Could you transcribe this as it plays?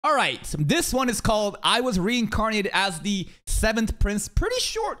All right, this one is called I Was Reincarnated as the Seventh Prince. Pretty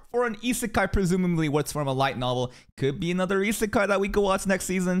short for an isekai, presumably what's from a light novel. Could be another isekai that we go watch next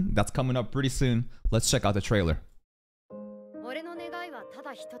season. That's coming up pretty soon. Let's check out the trailer.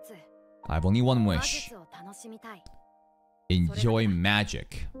 I have only one wish. Enjoy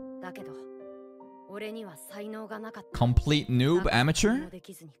magic. Complete noob, amateur.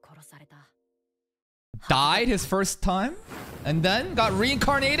 Died his first time and then got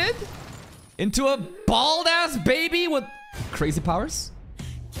reincarnated into a bald-ass baby with crazy powers.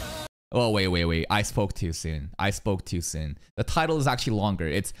 Oh, wait. I spoke too soon. The title is actually longer.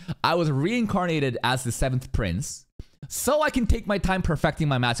 It's I was reincarnated as the Seventh Prince so I can take my time perfecting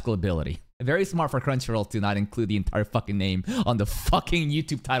my magical ability. Very smart for Crunchyroll to not include the entire fucking name on the fucking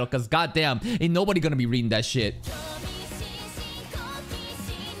YouTube title, because goddamn, ain't nobody gonna be reading that shit.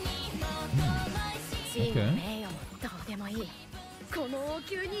 Okay.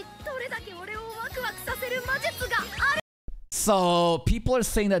 So people are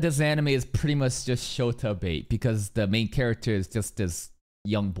saying that this anime is pretty much just Shota bait because the main character is just this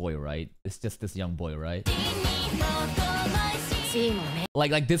young boy, right? It's just this young boy, right?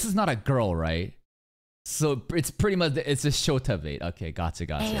 Like this is not a girl, right? So it's pretty much, it's just Shota bait. Okay, gotcha.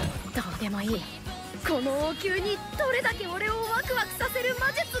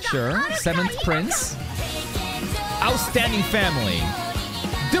 Sure. Seventh Prince. Outstanding family.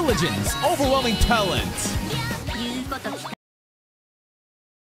 Diligence. Overwhelming talent.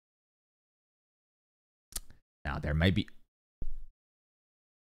 Now there might be...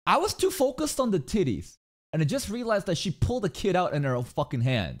 I was too focused on the titties. And I just realized that she pulled the kid out in her fucking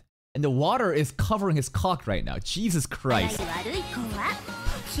hand. And the water is covering his cock right now. Jesus Christ.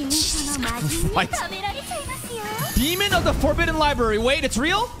 Jesus Christ. Demon of the Forbidden Library. Wait, it's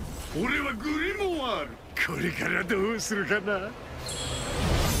real?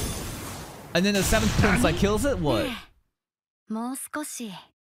 And then the Seventh Prince like kills it? What?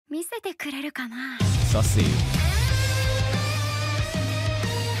 Sussy.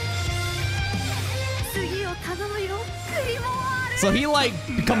 So he like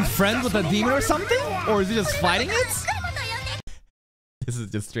becomes friends with a demon or something? Or is he just fighting it? This is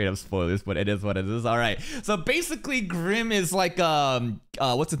just straight up spoilers, but it is what it is. All right. So basically, Grim is like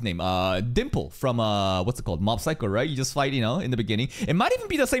what's his name? Dimple from what's it called? Mob Psycho, right? You just fight, you know, in the beginning. It might even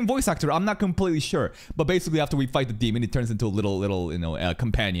be the same voice actor. I'm not completely sure. But basically, after we fight the demon, it turns into a little, you know,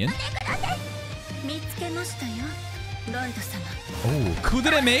 companion. Oh,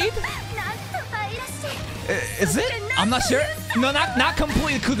 Kudere maid? Is it? I'm not sure. No, not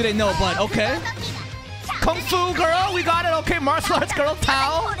completely Kudere, no, but okay. Kung Fu girl, we got it. Okay, martial arts girl,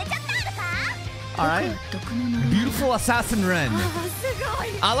 Tao. Alright. Beautiful assassin Ren.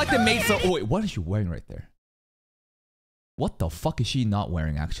 I like the maid so... Oh wait, what is she wearing right there? What the fuck is she not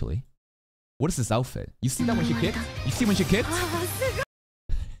wearing actually? What is this outfit? You see that when she kicked? You see when she kicked?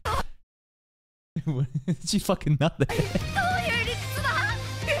 She fucking nutted.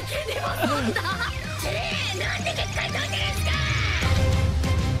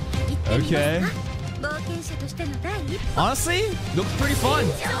 Okay. Honestly, looks pretty fun.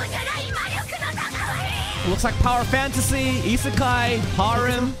 Looks like power fantasy, isekai,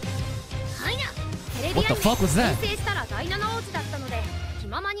 harem. What the fuck was that?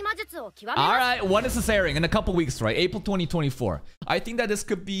 Alright, when is this airing? In a couple weeks, right? April 2024. I think that this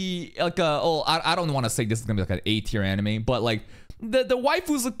could be like a... Oh, I don't want to say this is going to be like an A-tier anime, but like... The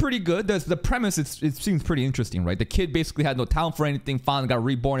waifus look pretty good. The premise, it seems pretty interesting, right? The kid basically had no talent for anything, finally got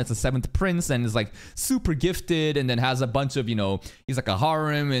reborn as the Seventh Prince and is like super gifted and then has a bunch of, you know, he's like a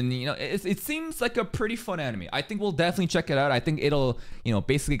harem and, you know, it seems like a pretty fun anime. I think we'll definitely check it out. I think it'll, you know,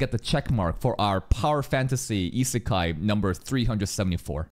 basically get the check mark for our power fantasy isekai number 374.